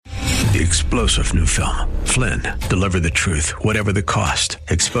The explosive new film, Flynn, deliver the truth, whatever the cost.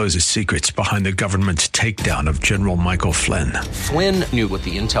 Exposes secrets behind the government's takedown of General Michael Flynn. Flynn knew what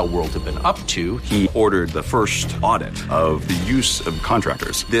the intel world had been up to. He ordered the first audit of the use of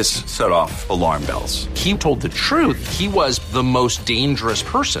contractors. This set off alarm bells. He told the truth. He was the most dangerous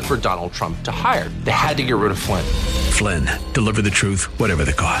person for Donald Trump to hire. They had to get rid of Flynn. Flynn, deliver the truth, whatever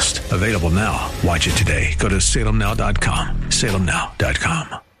the cost. Available now. Watch it today. Go to salemnow.com.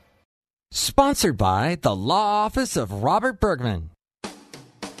 salemnow.com. Sponsored by the Law Office of Robert Bergman.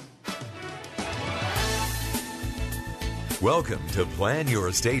 Welcome to Plan Your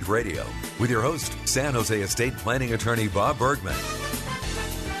Estate Radio with your host, San Jose estate planning attorney Bob Bergman.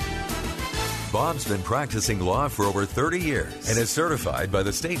 Bob's been practicing law for over 30 years and is certified by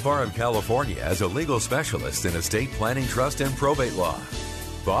the State Bar of California as a legal specialist in estate planning, trust, and probate law.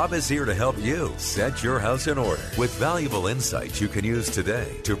 Bob is here to help you set your house in order with valuable insights you can use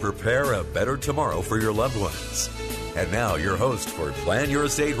today to prepare a better tomorrow for your loved ones. And now your host for Plan Your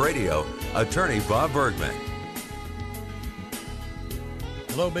Estate Radio, attorney Bob Bergman.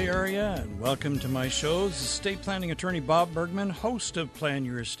 Hello, Bay Area, and welcome to my show. This is estate planning attorney Bob Bergman, host of Plan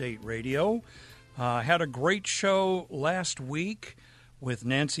Your Estate Radio. Had a great show last week with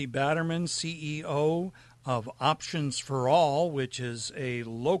Nancy Batterman, CEO of Options for All, which is a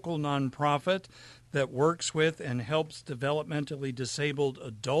local nonprofit that works with and helps developmentally disabled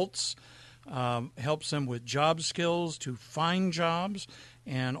adults, helps them with job skills, to find jobs,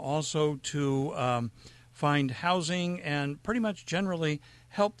 and also to find housing, and pretty much generally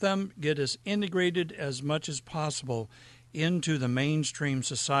help them get as integrated as much as possible into the mainstream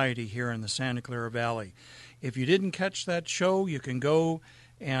society here in the Santa Clara Valley. If you didn't catch that show, you can go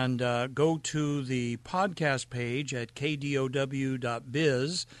and go to the podcast page at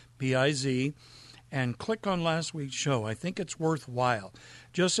kdow.biz, B-I-Z, and click on last week's show. I think it's worthwhile.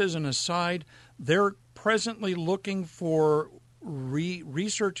 Just as an aside, they're presently looking for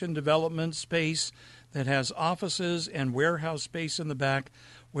research and development space that has offices and warehouse space in the back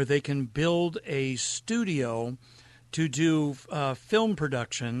where they can build a studio to do film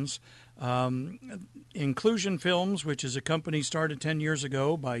productions. Inclusion Films, which is a company started 10 years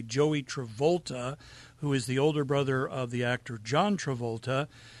ago by Joey Travolta, who is the older brother of the actor John Travolta,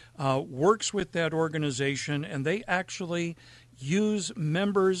 works with that organization, and they actually use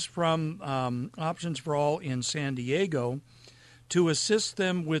members from Options for All in San Diego to assist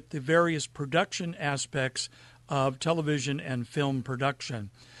them with the various production aspects of television and film production.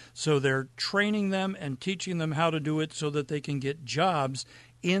 So they're training them and teaching them how to do it so that they can get jobs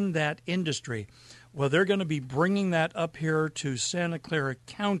in that industry. Well, they're going to be bringing that up here to Santa Clara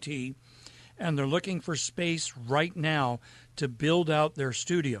County, and they're looking for space right now to build out their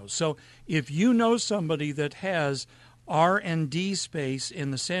studio. So if you know somebody that has R&D space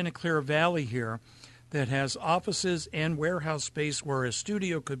in the Santa Clara Valley here that has offices and warehouse space where a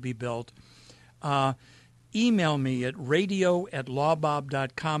studio could be built, email me at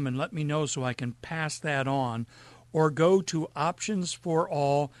radio@lawbob.com and let me know so I can pass that on, or go to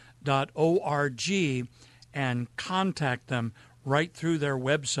optionsforall.org and contact them right through their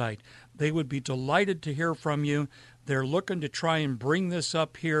website. They would be delighted to hear from you. They're looking to try and bring this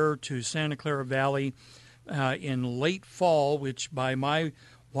up here to Santa Clara Valley in late fall, which by my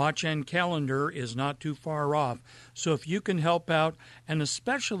watch and calendar is not too far off. So if you can help out, and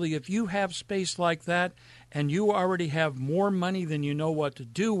especially if you have space like that and you already have more money than you know what to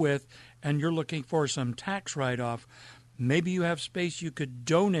do with, and you're looking for some tax write-off, maybe you have space you could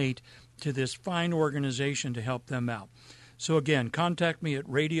donate to this fine organization to help them out. So again, contact me at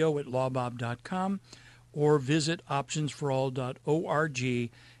radio@lawbob.com or visit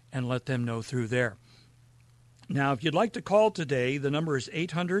optionsforall.org and let them know through there. Now, if you'd like to call today, the number is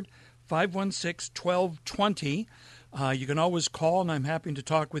 800-516-1220. You can always call, and I'm happy to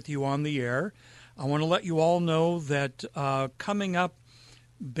talk with you on the air. I want to let you all know that coming up,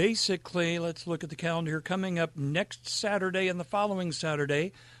 basically, let's look at the calendar here, coming up next Saturday and the following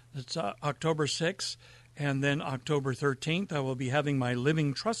Saturday, that's October 6th, and then October 13th, I will be having my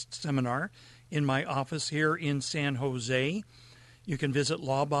Living Trust Seminar in my office here in San Jose. You can visit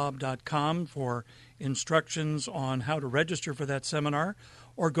lawbob.com for instructions on how to register for that seminar,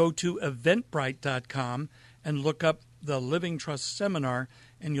 or go to eventbrite.com and look up the Living Trust Seminar,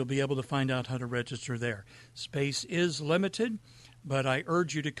 and you'll be able to find out how to register there. Space is limited, but I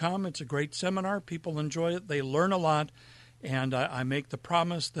urge you to come. It's a great seminar. People enjoy it. They learn a lot, and I make the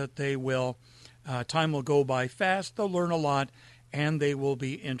promise that they will. Time will go by fast. They'll learn a lot, and they will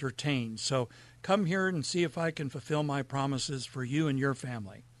be entertained. So come here and see if I can fulfill my promises for you and your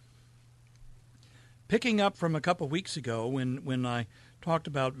family. Picking up from a couple weeks ago when I talked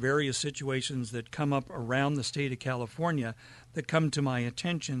about various situations that come up around the state of California that come to my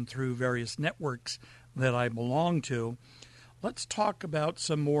attention through various networks that I belong to. Let's talk about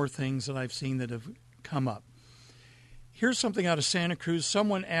some more things that I've seen that have come up. Here's something out of Santa Cruz.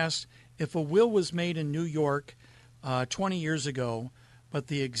 Someone asked if a will was made in New York 20 years ago, but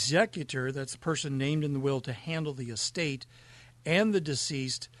the executor, that's the person named in the will to handle the estate, and the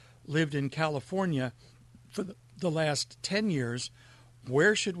deceased lived in California for the last 10 years,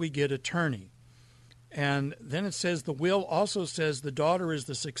 where should we get attorney? And then it says the will also says the daughter is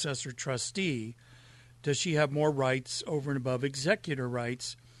the successor trustee. Does she have more rights over and above executor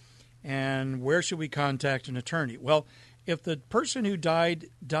rights? And where should we contact an attorney? Well, if the person who died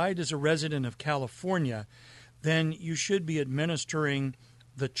as a resident of California, then you should be administering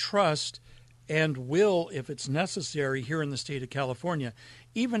the trust and will, if it's necessary, here in the state of California,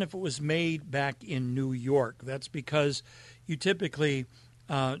 even if it was made back in New York. That's because you typically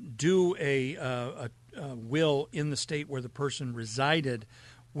do a will in the state where the person resided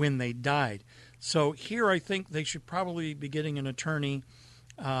when they died. So here I think they should probably be getting an attorney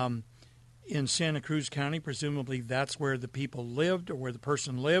in Santa Cruz County. Presumably that's where the people lived or where the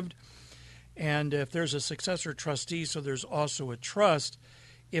person lived. And if there's a successor trustee, so there's also a trust,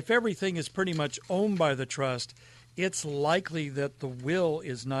 if everything is pretty much owned by the trust, it's likely that the will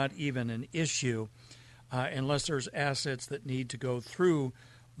is not even an issue unless there's assets that need to go through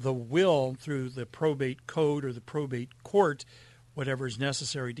the will, through the probate code or the probate court, whatever is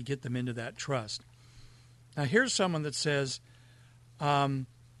necessary to get them into that trust. Now, here's someone that says, I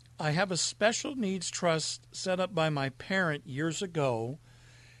have a special needs trust set up by my parent years ago,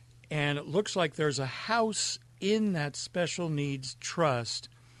 and it looks like there's a house in that special needs trust.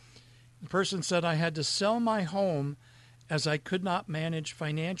 The person said, I had to sell my home as I could not manage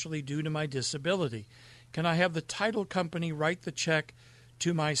financially due to my disability. Can I have the title company write the check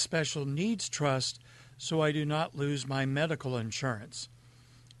to my special needs trust so I do not lose my medical insurance?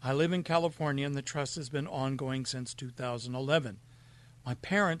 I live in California, and the trust has been ongoing since 2011. My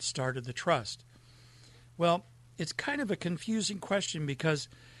parents started the trust. Well, it's kind of a confusing question because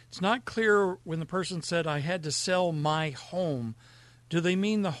it's not clear when the person said, I had to sell my home. Do they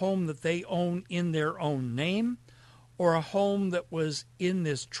mean the home that they own in their own name, or a home that was in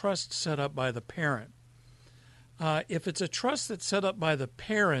this trust set up by the parent? If it's a trust that's set up by the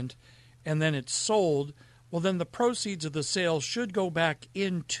parent and then it's sold, well, then the proceeds of the sale should go back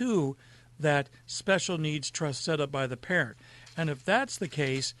into that special needs trust set up by the parent. And if that's the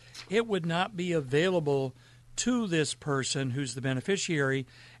case, it would not be available to this person who's the beneficiary,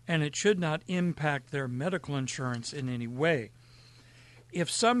 and it should not impact their medical insurance in any way. If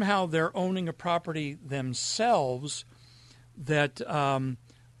somehow they're owning a property themselves that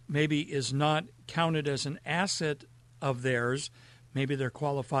maybe is not counted as an asset of theirs, maybe they're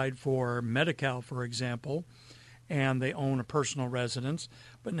qualified for Medi-Cal, for example, and they own a personal residence,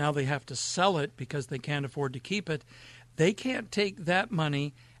 but now they have to sell it because they can't afford to keep it, they can't take that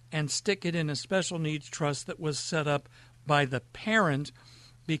money and stick it in a special needs trust that was set up by the parent,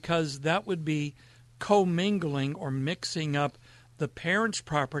 because that would be commingling or mixing up the parent's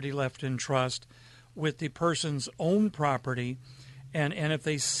property left in trust with the person's own property. And if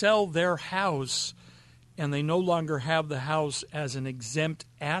they sell their house and they no longer have the house as an exempt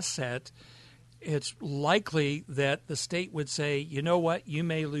asset, it's likely that the state would say, you know what, you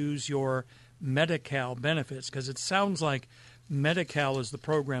may lose your Medi-Cal benefits, because it sounds like Medi-Cal is the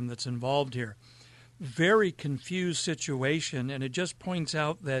program that's involved here. Very confused situation, and it just points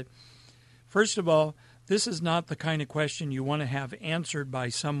out that, first of all, this is not the kind of question you want to have answered by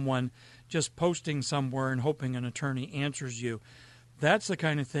someone just posting somewhere and hoping an attorney answers you. That's the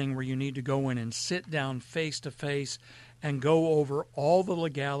kind of thing where you need to go in and sit down face-to-face and go over all the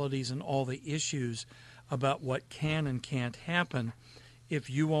legalities and all the issues about what can and can't happen if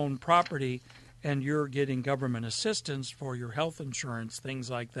you own property and you're getting government assistance for your health insurance,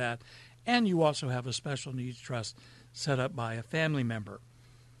 things like that, and you also have a special needs trust set up by a family member.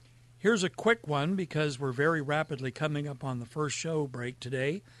 Here's a quick one because we're very rapidly coming up on the first show break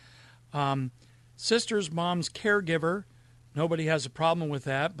today. Sister's mom's caregiver. Nobody has a problem with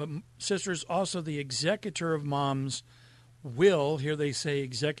that, but sister's also the executor of mom's will. Here they say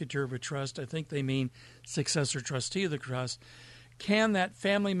executor of a trust. I think they mean successor trustee of the trust. Can that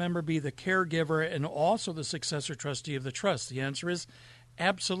family member be the caregiver and also the successor trustee of the trust? The answer is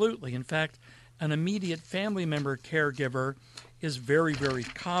absolutely. In fact, an immediate family member caregiver is very, very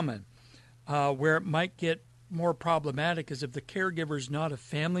common. Where it might get more problematic is if the caregiver is not a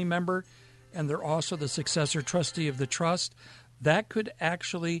family member and they're also the successor trustee of the trust. That could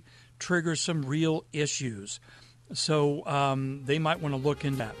actually trigger some real issues. So they might want to look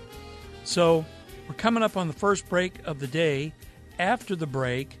into that. So we're coming up on the first break of the day. After the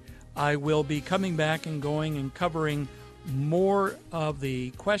break, I will be coming back and going and covering more of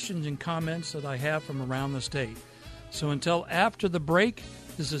the questions and comments that I have from around the state. So until after the break,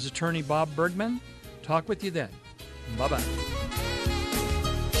 this is Attorney Bob Bergman. Talk with you then. Bye-bye.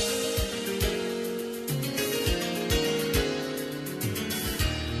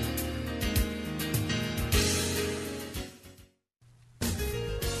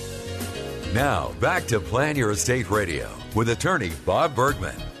 Now, back to Plan Your Estate Radio with attorney Bob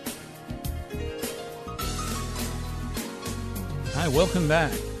Bergman. Hi, welcome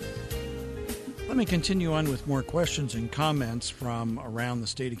back. Let me continue on with more questions and comments from around the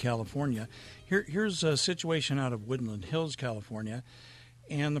state of California. Here's a situation out of Woodland Hills, California,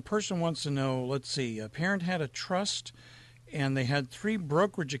 and the person wants to know, let's see, a parent had a trust and they had 3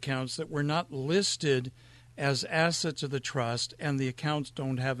 brokerage accounts that were not listed as assets of the trust, and the accounts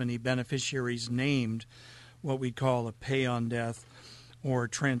don't have any beneficiaries named, what we call a pay on death or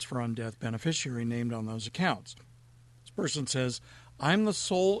transfer on death beneficiary named on those accounts. This person says, I'm the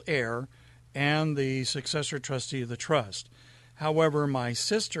sole heir and the successor trustee of the trust. However, my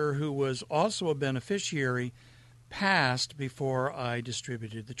sister, who was also a beneficiary, passed before I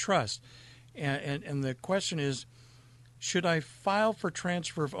distributed the trust. And the question is, should I file for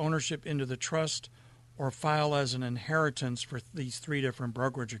transfer of ownership into the trust or file as an inheritance for these 3 different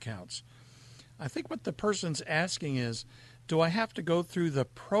brokerage accounts? I think what the person's asking is, do I have to go through the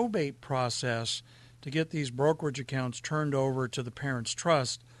probate process to get these brokerage accounts turned over to the parent's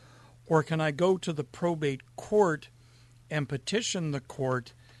trust, or can I go to the probate court and petition the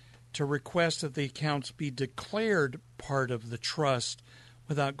court to request that the accounts be declared part of the trust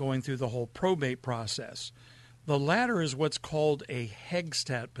without going through the whole probate process? The latter is what's called a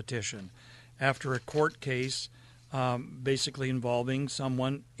Hegstat petition, after a court case basically involving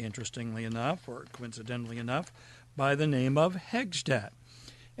someone, interestingly enough, or coincidentally enough, by the name of Hegstat.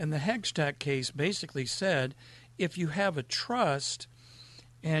 And the Hegstat case basically said, if you have a trust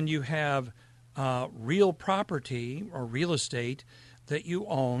and you have real property or real estate that you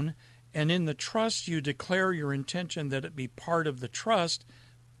own, and in the trust you declare your intention that it be part of the trust,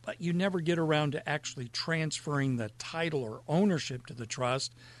 but you never get around to actually transferring the title or ownership to the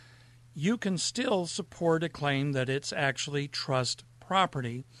trust, you can still support a claim that it's actually trust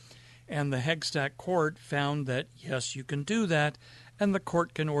property. And the Hegstat court found that, yes, you can do that, and the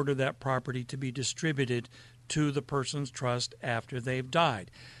court can order that property to be distributed to the person's trust after they've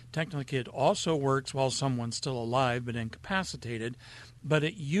died. Technically, it also works while someone's still alive but incapacitated, but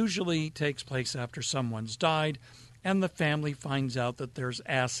it usually takes place after someone's died and the family finds out that there's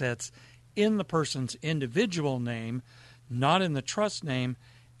assets in the person's individual name, not in the trust name,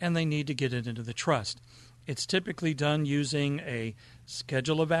 and they need to get it into the trust. It's typically done using a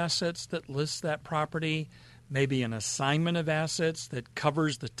schedule of assets that lists that property, maybe an assignment of assets that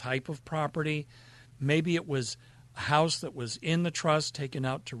covers the type of property. Maybe it was a house that was in the trust taken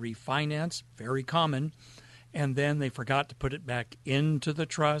out to refinance, very common, and then they forgot to put it back into the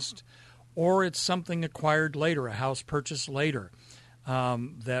trust. Or it's something acquired later, a house purchased later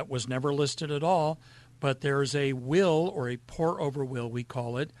that was never listed at all, but there's a will, or a pour-over will we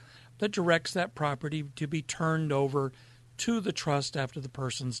call it, that directs that property to be turned over to the trust after the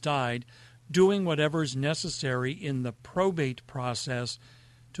person's died, doing whatever is necessary in the probate process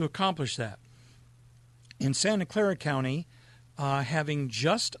to accomplish that. In Santa Clara County, having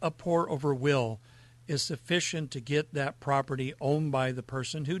just a pour-over will is sufficient to get that property owned by the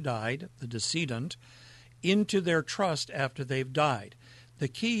person who died, the decedent, into their trust after they've died. The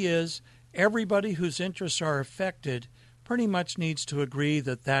key is everybody whose interests are affected pretty much needs to agree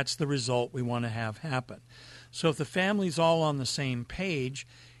that that's the result we want to have happen. So if the family's all on the same page,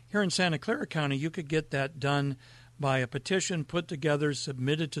 here in Santa Clara County, you could get that done by a petition put together,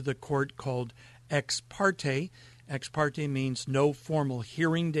 submitted to the court called ex parte. Ex parte means no formal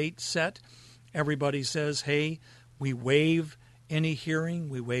hearing date set. Everybody says, hey, we waive any hearing,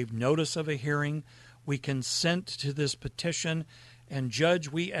 we waive notice of a hearing, we consent to this petition, and Judge,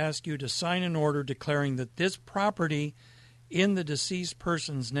 we ask you to sign an order declaring that this property in the deceased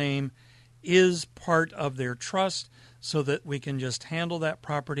person's name is part of their trust so that we can just handle that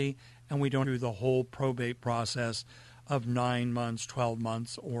property and we don't do the whole probate process of 9 months, 12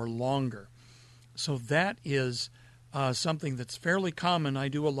 months, or longer. So that is something that's fairly common. I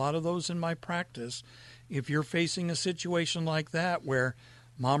do a lot of those in my practice. If you're facing a situation like that where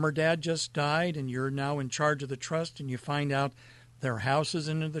mom or dad just died and you're now in charge of the trust and you find out their house is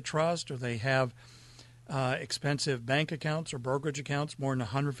in the trust or they have expensive bank accounts or brokerage accounts, more than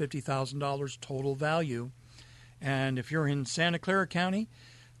 $150,000 total value, And if you're in Santa Clara County,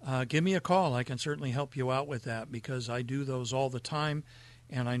 give me a call. I can certainly help you out with that because I do those all the time,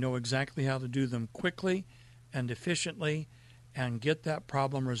 and I know exactly how to do them quickly and efficiently and get that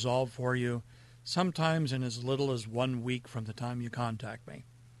problem resolved for you, sometimes in as little as 1 week from the time you contact me.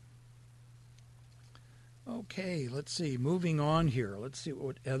 Okay, let's see. Moving on here. Let's see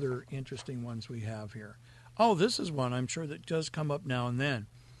what other interesting ones we have here. Oh, this is one I'm sure that does come up now and then.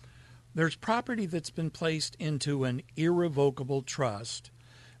 There's property that's been placed into an irrevocable trust,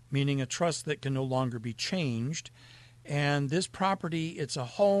 meaning a trust that can no longer be changed. And this property, it's a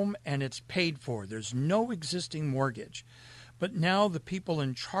home and it's paid for. There's no existing mortgage. But now the people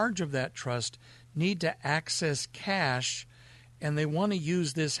in charge of that trust need to access cash, and they want to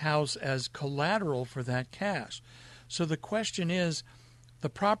use this house as collateral for that cash. So the question is, the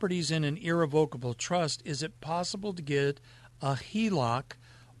property's in an irrevocable trust. Is it possible to get a HELOC,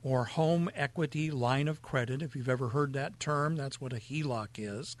 or home equity line of credit? If you've ever heard that term, that's what a HELOC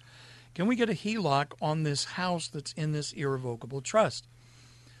is. Can we get a HELOC on this house that's in this irrevocable trust?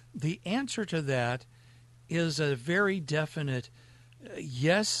 The answer to that is a very definite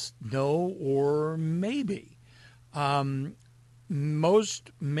yes, no, or maybe. Most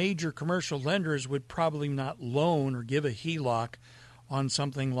major commercial lenders would probably not loan or give a HELOC on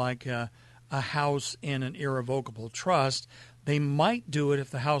something like a house in an irrevocable trust. They might do it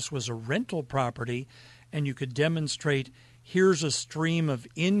if the house was a rental property and you could demonstrate here's a stream of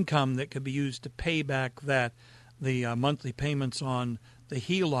income that could be used to pay back the monthly payments on the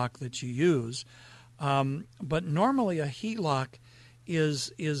HELOC that you use. But normally a HELOC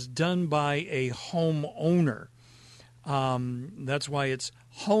is done by a homeowner. That's why it's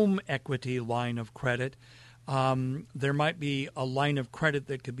home equity line of credit. There might be a line of credit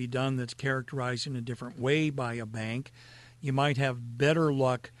that could be done that's characterized in a different way by a bank. You might have better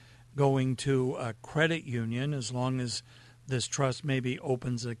luck going to a credit union as long as this trust maybe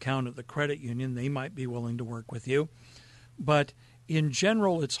opens an account at the credit union. They might be willing to work with you. But in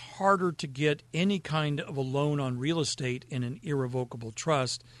general, it's harder to get any kind of a loan on real estate in an irrevocable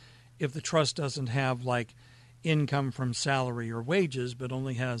trust if the trust doesn't have like income from salary or wages, but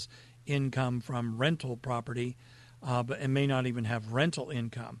only has income from rental property, but it may not even have rental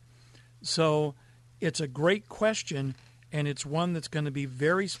income. So it's a great question, and it's one that's going to be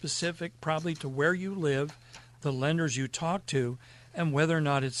very specific probably to where you live, the lenders you talk to, and whether or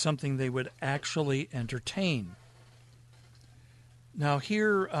not it's something they would actually entertain. Now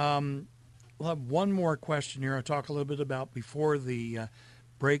here, we'll have one more question here I'll talk a little bit about before the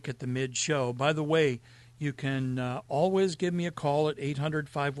break at the mid-show. By the way, you can always give me a call at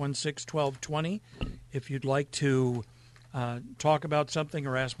 800-516-1220 if you'd like to talk about something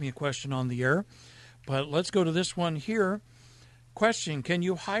or ask me a question on the air. But let's go to this one here. Question, can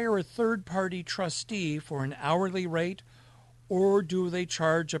you hire a third-party trustee for an hourly rate, or do they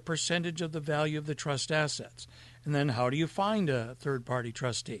charge a percentage of the value of the trust assets? And then how do you find a third-party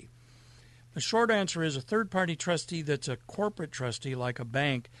trustee? The short answer is a third-party trustee that's a corporate trustee like a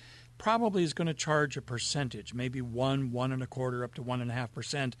bank probably is going to charge a percentage, maybe 1.25%, up to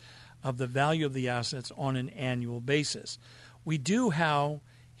 1.5% of the value of the assets on an annual basis. We do, however,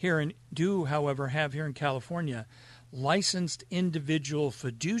 have here in California licensed individual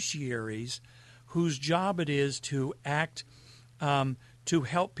fiduciaries whose job it is to act to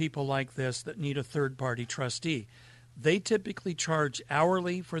help people like this that need a third-party trustee. They typically charge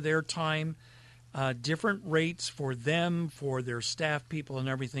hourly for their time, different rates for them, for their staff people and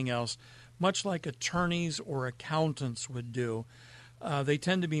everything else, much like attorneys or accountants would do. They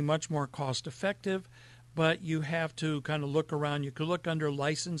tend to be much more cost-effective, but you have to kind of look around. You could look under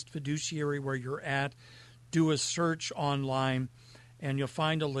licensed fiduciary where you're at, do a search online, and you'll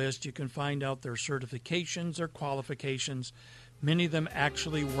find a list. You can find out their certifications, their qualifications. Many of them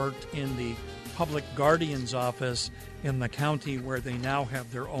actually worked in the public guardian's office in the county where they now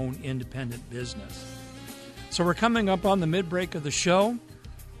have their own independent business. So we're coming up on the mid-break of the show.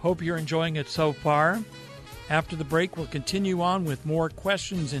 Hope you're enjoying it so far. After the break, we'll continue on with more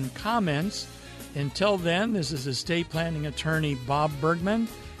questions and comments. Until then, this is estate planning attorney Bob Bergman,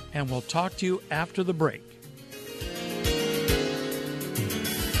 and we'll talk to you after the break.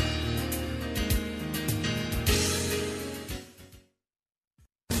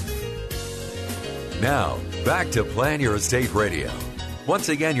 Now, back to Plan Your Estate Radio. Once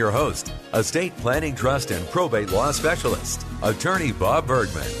again, your host, estate planning, trust, and probate law specialist, attorney Bob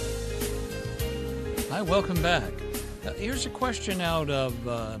Bergman. Hi, welcome back. Here's a question out of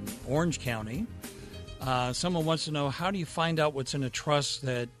Orange County. Someone wants to know, how do you find out what's in a trust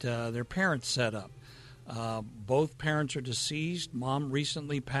that their parents set up? Both parents are deceased. Mom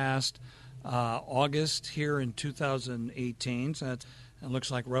recently passed. August here in 2018. So it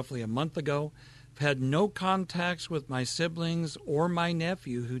looks like roughly a month ago. I've had no contacts with my siblings or my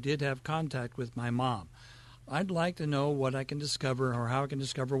nephew, who did have contact with my mom. I'd like to know what I can discover or how I can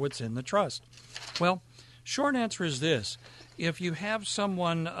discover what's in the trust. Well, short answer is this. If you have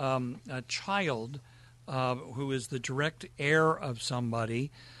someone, a child, who is the direct heir of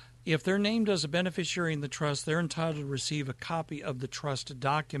somebody, if they're named as a beneficiary in the trust, they're entitled to receive a copy of the trust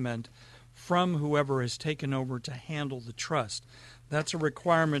document from whoever has taken over to handle the trust. That's a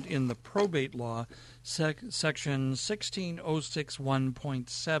requirement in the probate law, section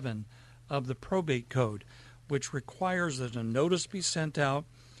 16061.7 of the probate code, which requires that a notice be sent out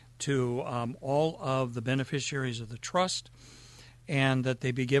to all of the beneficiaries of the trust, and that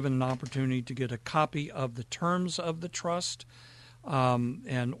they be given an opportunity to get a copy of the terms of the trust,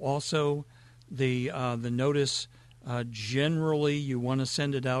 and also the notice. Generally, you want to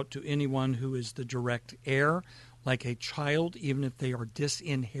send it out to anyone who is the direct heir, like a child, even if they are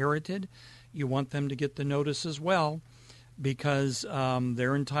disinherited. You want them to get the notice as well, because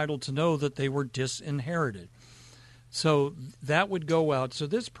they're entitled to know that they were disinherited. So that would go out. So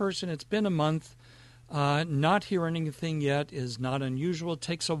this person, it's been a month, not hearing anything yet is not unusual. It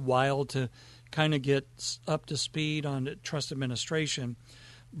takes a while to kind of get up to speed on trust administration.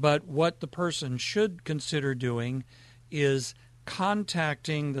 But what the person should consider doing is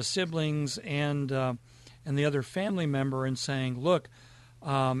contacting the siblings and the other family member and saying, look,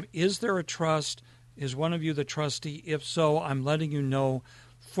 is there a trust? Is one of you the trustee? If so, I'm letting you know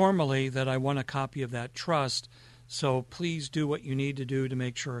formally that I want a copy of that trust. So please do what you need to do to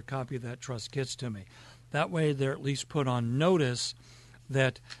make sure a copy of that trust gets to me. That way they're at least put on notice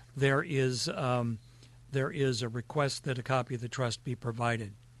that there is a request that a copy of the trust be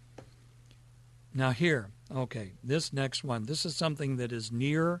provided. Now here, okay, this next one, this is something that is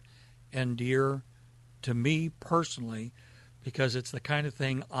near and dear to me personally, because it's the kind of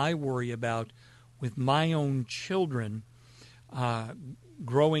thing I worry about with my own children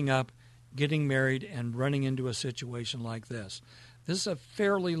growing up, getting married, and running into a situation like this. This is a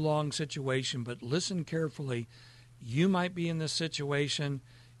fairly long situation, but listen carefully. You might be in this situation.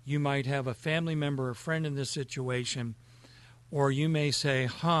 You might have a family member or friend in this situation, or you may say,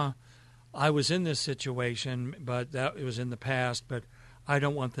 I was in this situation, but it was in the past, but I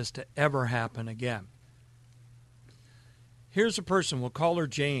don't want this to ever happen again. Here's a person, we'll call her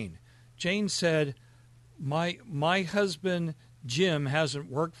Jane. Jane said, my husband, Jim, hasn't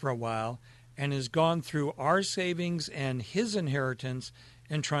worked for a while and has gone through our savings and his inheritance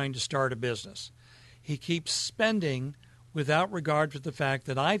in trying to start a business. He keeps spending without regard to the fact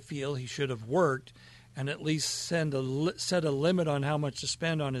that I feel he should have worked and at least set a limit on how much to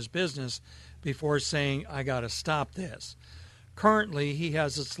spend on his business before saying, I got to stop this. Currently, he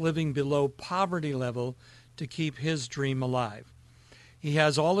has us living below poverty level to keep his dream alive. He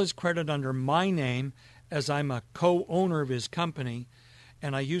has all his credit under my name, as I'm a co-owner of his company,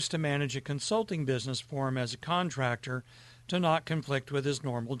 and I used to manage a consulting business for him as a contractor to not conflict with his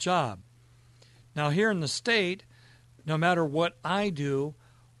normal job. Now, here in the state, no matter what I do,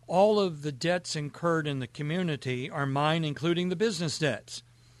 all of the debts incurred in the community are mine, including the business debts.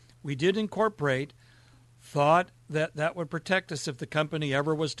 We did incorporate, thought that that would protect us if the company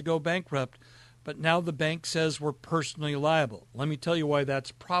ever was to go bankrupt, but now the bank says we're personally liable. Let me tell you why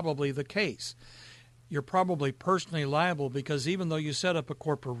that's probably the case. You're probably personally liable because even though you set up a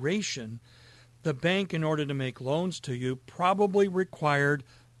corporation, the bank, in order to make loans to you, probably required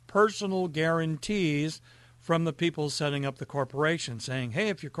personal guarantees from the people setting up the corporation, saying, hey,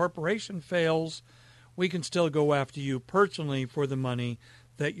 if your corporation fails, we can still go after you personally for the money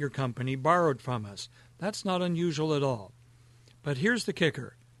that your company borrowed from us. That's not unusual at all. But here's the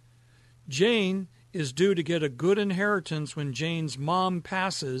kicker. Jane is due to get a good inheritance when Jane's mom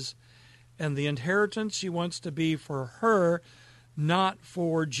passes, and the inheritance she wants to be for her, not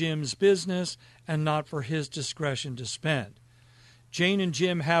for Jim's business and not for his discretion to spend. Jane and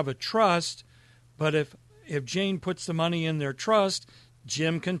Jim have a trust, but if Jane puts the money in their trust,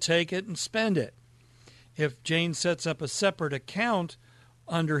 Jim can take it and spend it. If Jane sets up a separate account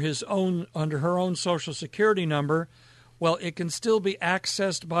under her own Social Security number, well, it can still be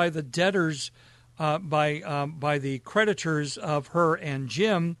accessed by the debtors, by the creditors of her and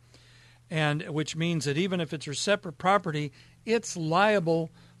Jim, and which means that even if it's her separate property, it's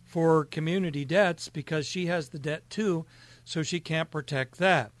liable for community debts because she has the debt too, so she can't protect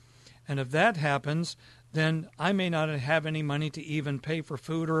that. And if that happens, then I may not have any money to even pay for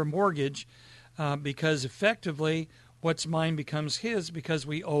food or a mortgage because effectively what's mine becomes his because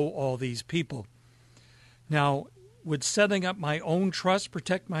we owe all these people. Now, would setting up my own trust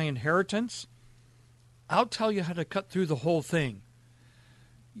protect my inheritance? I'll tell you how to cut through the whole thing.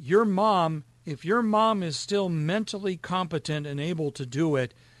 Your mom, if your mom is still mentally competent and able to do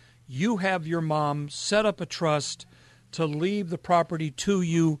it, you have your mom set up a trust to leave the property to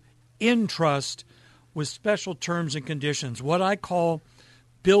you in trust with special terms and conditions. What I call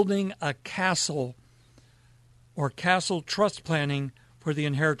building a castle or castle trust planning for the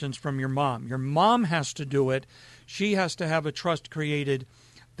inheritance from your mom. Your mom has to do it. She has to have a trust created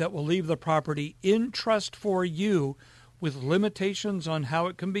that will leave the property in trust for you with limitations on how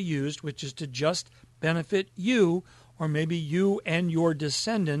it can be used, which is to just benefit you or maybe you and your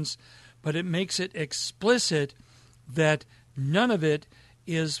descendants, but it makes it explicit that none of it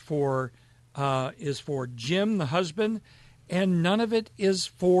is for Jim, the husband, and none of it is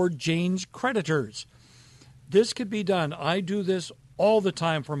for Jane's creditors. This could be done. I do this all the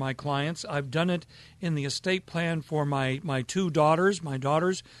time for my clients. I've done it in the estate plan for my two daughters. My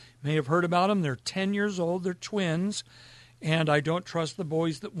daughters may have heard about them. They're 10 years old. They're twins. And I don't trust the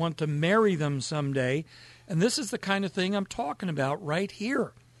boys that want to marry them someday. And this is the kind of thing I'm talking about right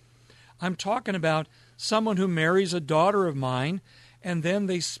here. I'm talking about someone who marries a daughter of mine and then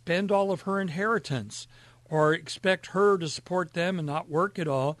they spend all of her inheritance or expect her to support them and not work at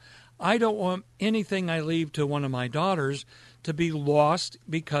all. I don't want anything I leave to one of my daughters to be lost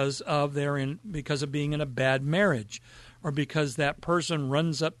because of being in a bad marriage or because that person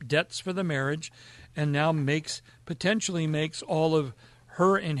runs up debts for the marriage and now potentially makes all of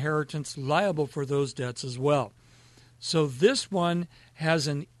her inheritance liable for those debts as well. So this one has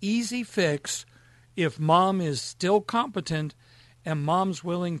an easy fix if mom is still competent and mom's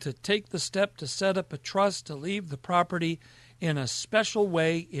willing to take the step to set up a trust to leave the property in a special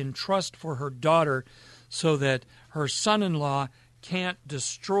way in trust for her daughter so that her son-in-law can't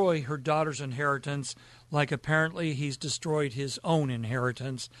destroy her daughter's inheritance like apparently he's destroyed his own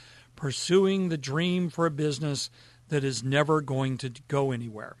inheritance, pursuing the dream for a business that is never going to go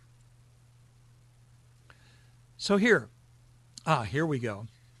anywhere. So here we go.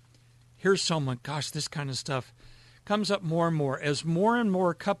 Here's someone, gosh, this kind of stuff comes up more and more. As more and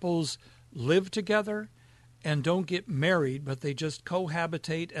more couples live together and don't get married, but they just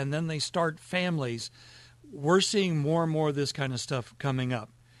cohabitate and then they start families, we're seeing more and more of this kind of stuff coming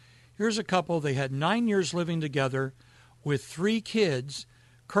up. Here's a couple, they had 9 years living together with 3 kids,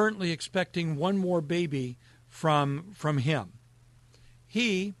 currently expecting one more baby from him.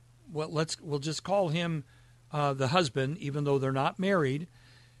 We'll just call him the husband, even though they're not married.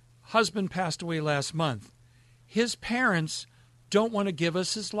 Husband passed away last month. His parents don't want to give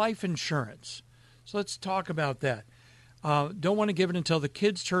us his life insurance. So let's talk about that. Don't want to give it until the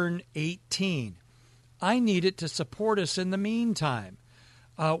kids turn 18. I need it to support us in the meantime.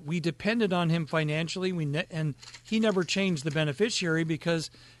 We depended on him financially, and he never changed the beneficiary because,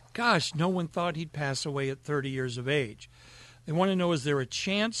 gosh, no one thought he'd pass away at 30 years of age. They want to know, is there a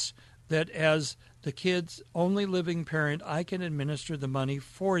chance that as the kid's only living parent, I can administer the money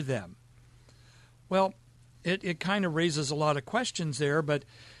for them? Well, it kind of raises a lot of questions there, but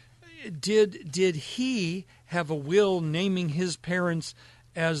did he have a will naming his parents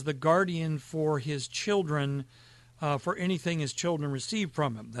as the guardian for his children, for anything his children receive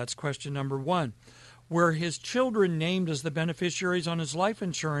from him? That's question number one. Were his children named as the beneficiaries on his life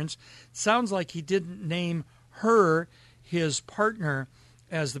insurance? Sounds like he didn't name her, his partner,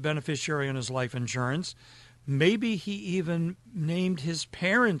 as the beneficiary on his life insurance. Maybe he even named his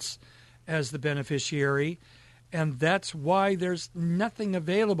parents as the beneficiary, and that's why there's nothing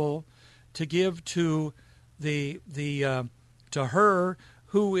available to give to to her,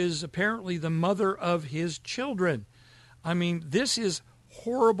 who is apparently the mother of his children. I mean, this is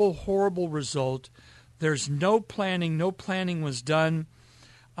horrible, horrible result. There's no planning. No planning was done.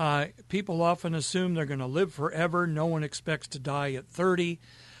 People often assume they're going to live forever. No one expects to die at 30.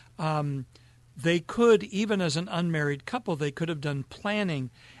 They could, even as an unmarried couple, they could have done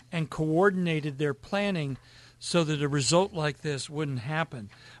planning and coordinated their planning so that a result like this wouldn't happen.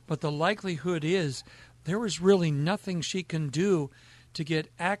 But the likelihood is there was really nothing she can do to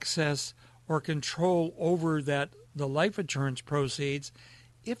get access or control over the life insurance proceeds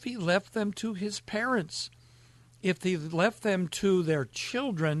if he left them to his parents. If he left them to their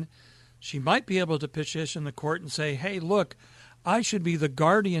children, she might be able to petition the court and say, hey, look, I should be the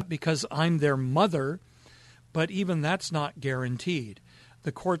guardian because I'm their mother, but even that's not guaranteed.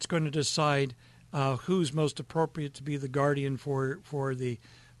 The court's going to decide who's most appropriate to be the guardian for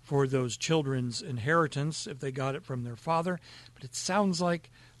those children's inheritance if they got it from their father. But it sounds like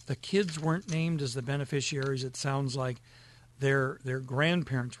the kids weren't named as the beneficiaries. It sounds like their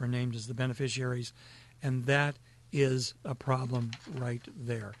grandparents were named as the beneficiaries, and that is a problem right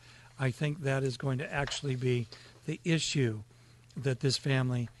there. I think that is going to actually be the issue that this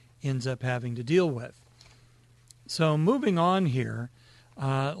family ends up having to deal with. So moving on here,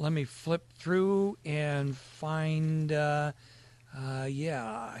 let me flip through and find, here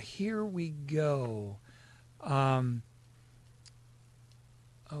we go.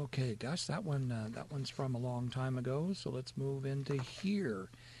 Okay, gosh, that one's from a long time ago, so let's move into here.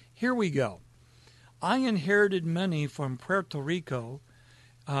 Here we go. I inherited money from Puerto Rico,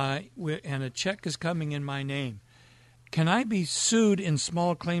 and a check is coming in my name. Can I be sued in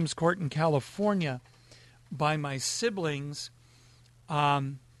small claims court in California by my siblings? You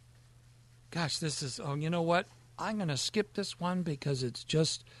know what? I'm going to skip this one because it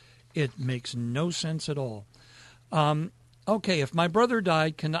makes no sense at all. Okay, if my brother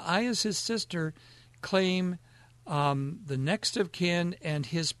died, can I, as his sister, claim the next of kin and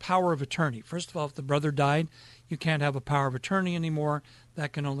his power of attorney? First of all, if the brother died, you can't have a power of attorney anymore.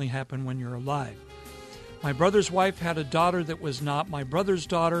 That can only happen when you're alive. My brother's wife had a daughter that was not my brother's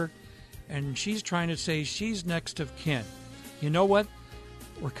daughter, and she's trying to say she's next of kin. You know what?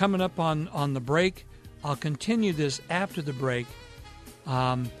 We're coming up on the break. I'll continue this after the break.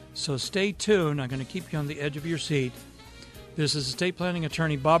 So stay tuned. I'm going to keep you on the edge of your seat. This is estate planning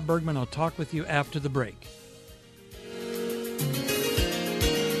attorney Bob Bergman. I'll talk with you after the break.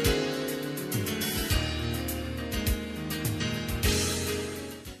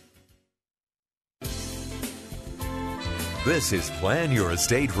 This is Plan Your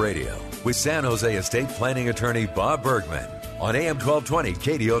Estate Radio with San Jose estate planning attorney Bob Bergman on AM 1220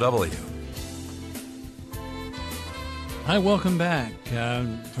 KDOW. Hi, welcome back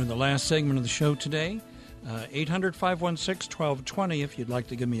for the last segment of the show today. 800-516-1220 if you'd like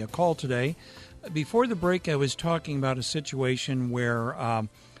to give me a call today. Before the break, I was talking about a situation where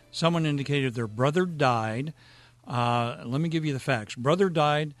someone indicated their brother died. Let me give you the facts. Brother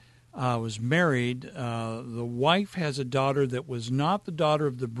died, was married. The wife has a daughter that was not the daughter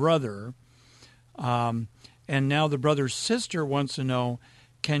of the brother. And now the brother's sister wants to know,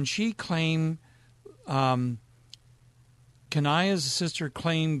 can she claim... can I, as a sister,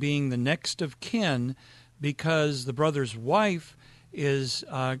 claim being the next of kin because the brother's wife is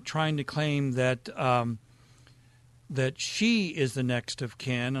trying to claim that that she is the next of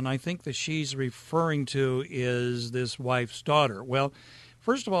kin, and I think that she's referring to is this wife's daughter. Well,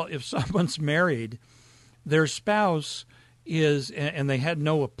 first of all, if someone's married, their spouse is, and they had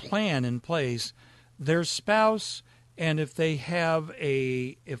no plan in place, their spouse, and if they have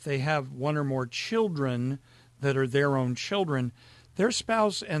one or more children that are their own children, their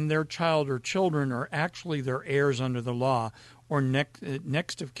spouse and their child or children are actually their heirs under the law, or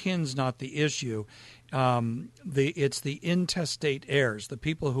next of kin's not the issue. It's the intestate heirs, the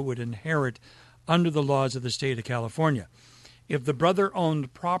people who would inherit under the laws of the state of California. If the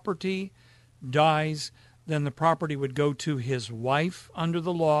brother-owned property dies, then the property would go to his wife under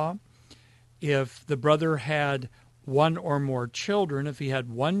the law. If the brother had one or more children, if he had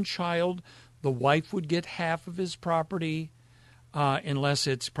one child, the wife would get half of his property, unless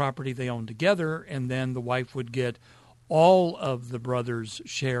it's property they own together, and then the wife would get all of the brother's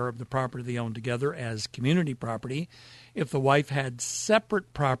share of the property they own together as community property. If the wife had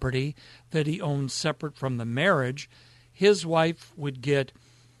separate property that he owned separate from the marriage, his wife would get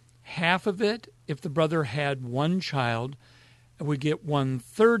half of it if the brother had one child, and would get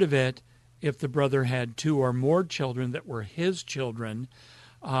 1/3 of it if the brother had two or more children that were his children.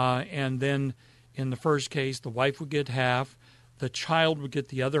 And then in the first case, the wife would get half, the child would get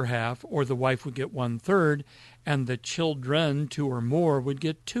the other half, or the wife would get 1/3, and the children, two or more, would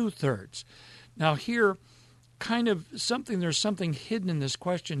get 2/3. Now here, there's something hidden in this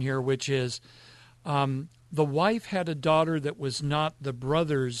question here, which is the wife had a daughter that was not the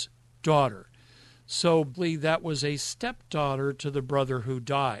brother's daughter. So that was a stepdaughter to the brother who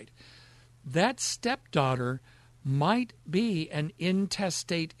died. That stepdaughter might be an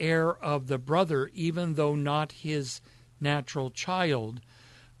intestate heir of the brother, even though not his natural child,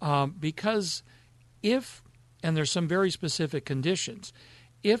 because and there's some very specific conditions,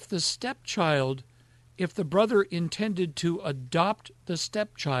 if the brother intended to adopt the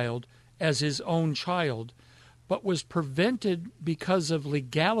stepchild as his own child, but was prevented because of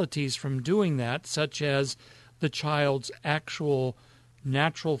legalities from doing that, such as the child's actual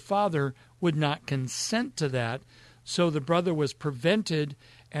natural father would not consent to that, so the brother was prevented,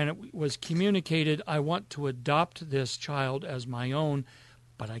 and it was communicated, I want to adopt this child as my own,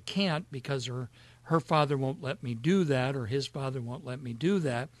 but I can't because her father won't let me do that, or his father won't let me do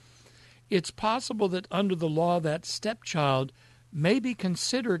that. It's possible that under the law that stepchild may be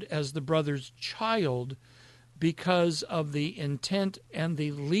considered as the brother's child, because of the intent and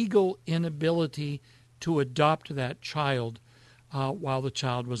the legal inability to adopt that child while the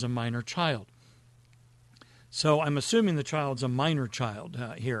child was a minor child. So I'm assuming the child's a minor child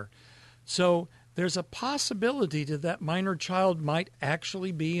here. So there's a possibility that minor child might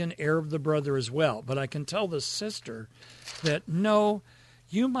actually be an heir of the brother as well. But I can tell the sister that, no,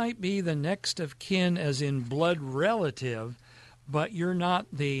 you might be the next of kin as in blood relative, but you're not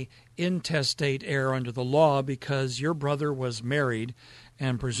the intestate heir under the law because your brother was married,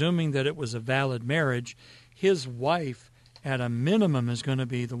 and presuming that it was a valid marriage, his wife at a minimum is going to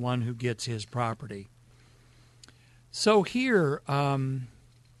be the one who gets his property. So here, want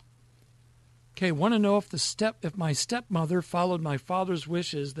to know if my stepmother followed my father's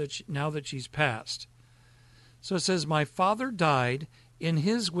wishes now that she's passed. So it says, my father died. In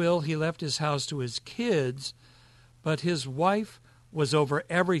his will, he left his house to his kids, but his wife was over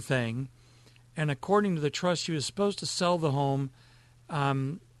everything. And according to the trust, she was supposed to sell the home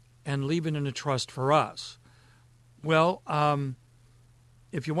and leave it in a trust for us. Well,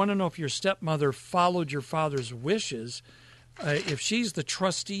 if you want to know if your stepmother followed your father's wishes, if she's the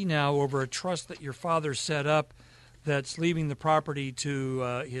trustee now over a trust that your father set up that's leaving the property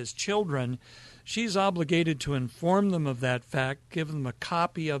to his children, she's obligated to inform them of that fact, give them a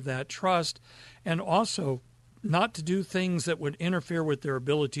copy of that trust, and also not to do things that would interfere with their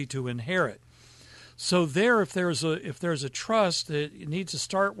ability to inherit. So there, if there's a trust, it needs to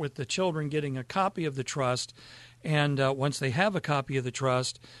start with the children getting a copy of the trust, and once they have a copy of the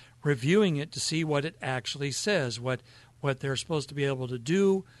trust, reviewing it to see what it actually says, what they're supposed to be able to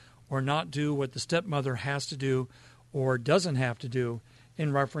do or not do, what the stepmother has to do or doesn't have to do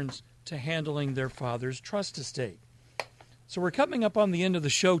in reference to handling their father's trust estate. So we're coming up on the end of the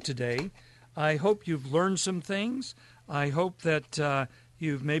show today. I hope you've learned some things. I hope that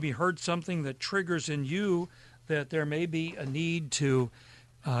you've maybe heard something that triggers in you that there may be a need to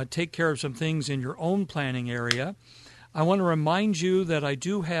take care of some things in your own planning area. I want to remind you that I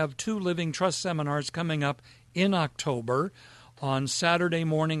do have 2 Living Trust seminars coming up in October, on Saturday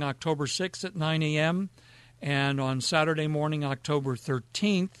morning, October 6th at 9 a.m., and on Saturday morning, October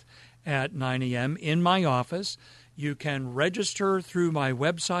 13th at 9 a.m. in my office. You can register through my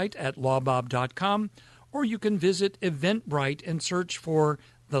website at lawbob.com, or you can visit Eventbrite and search for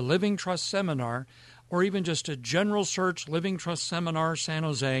the Living Trust Seminar, or even just a general search, Living Trust Seminar San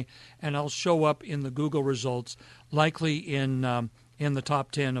Jose, and I'll show up in the Google results, likely in the top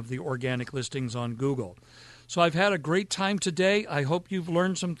 10 of the organic listings on Google. So I've had a great time today. I hope you've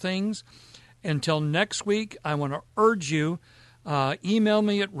learned some things. Until next week, I want to urge you, email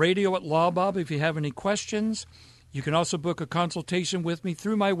me at radio@lawbob if you have any questions. You can also book a consultation with me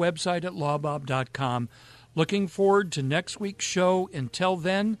through my website at lawbob.com. Looking forward to next week's show. Until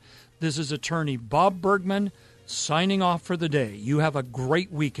then, this is attorney Bob Bergman signing off for the day. You have a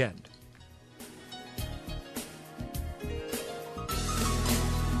great weekend.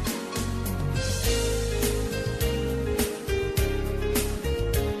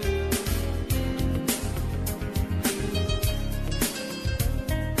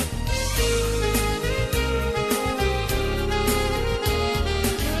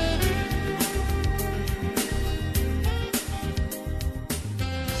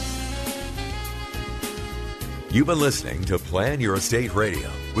 You've been listening to Plan Your Estate Radio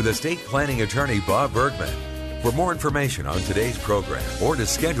with estate planning attorney Bob Bergman. For more information on today's program or to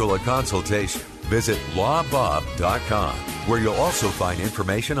schedule a consultation, visit lawbob.com, where you'll also find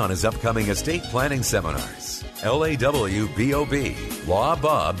information on his upcoming estate planning seminars. LAWBOB,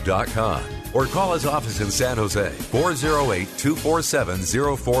 lawbob.com, or call his office in San Jose,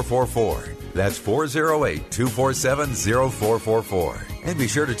 408-247-0444. That's 408-247-0444. And be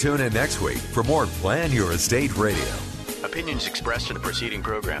sure to tune in next week for more Plan Your Estate Radio. Opinions expressed in the preceding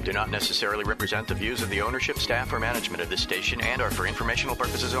program do not necessarily represent the views of the ownership, staff, or management of this station and are for informational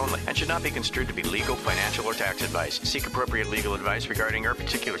purposes only and should not be construed to be legal, financial, or tax advice. Seek appropriate legal advice regarding your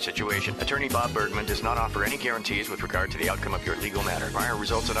particular situation. Attorney Bob Bergman does not offer any guarantees with regard to the outcome of your legal matter. Prior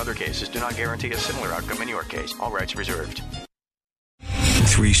results in other cases do not guarantee a similar outcome in your case. All rights reserved.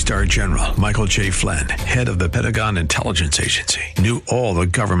 3-star General Michael J. Flynn, head of the Pentagon Intelligence Agency, knew all the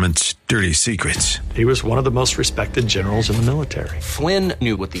government's dirty secrets. He was one of the most respected generals in the military. Flynn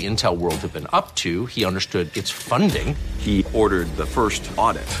knew what the intel world had been up to. He understood its funding. He ordered the first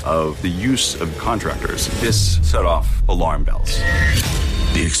audit of the use of contractors. This set off alarm bells.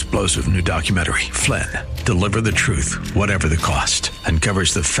 The explosive new documentary, Flynn, Deliver the Truth, Whatever the Cost,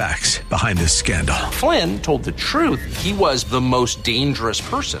 uncovers the facts behind this scandal. Flynn told the truth. He was the most dangerous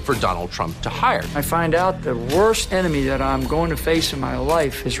person for Donald Trump to hire. I find out the worst enemy that I'm going to face in my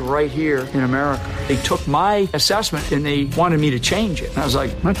life is right here in America. They took my assessment and they wanted me to change it. And I was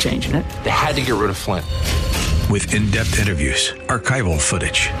like, I'm not changing it. They had to get rid of Flynn. With in-depth interviews, archival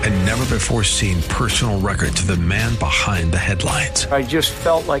footage, and never-before-seen personal records of the man behind the headlines. I just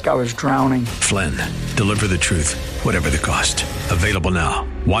felt like I was drowning. Flynn, Deliver the Truth, Whatever the Cost. Available now.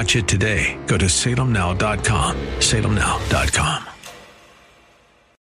 Watch it today. Go to salemnow.com. salemnow.com.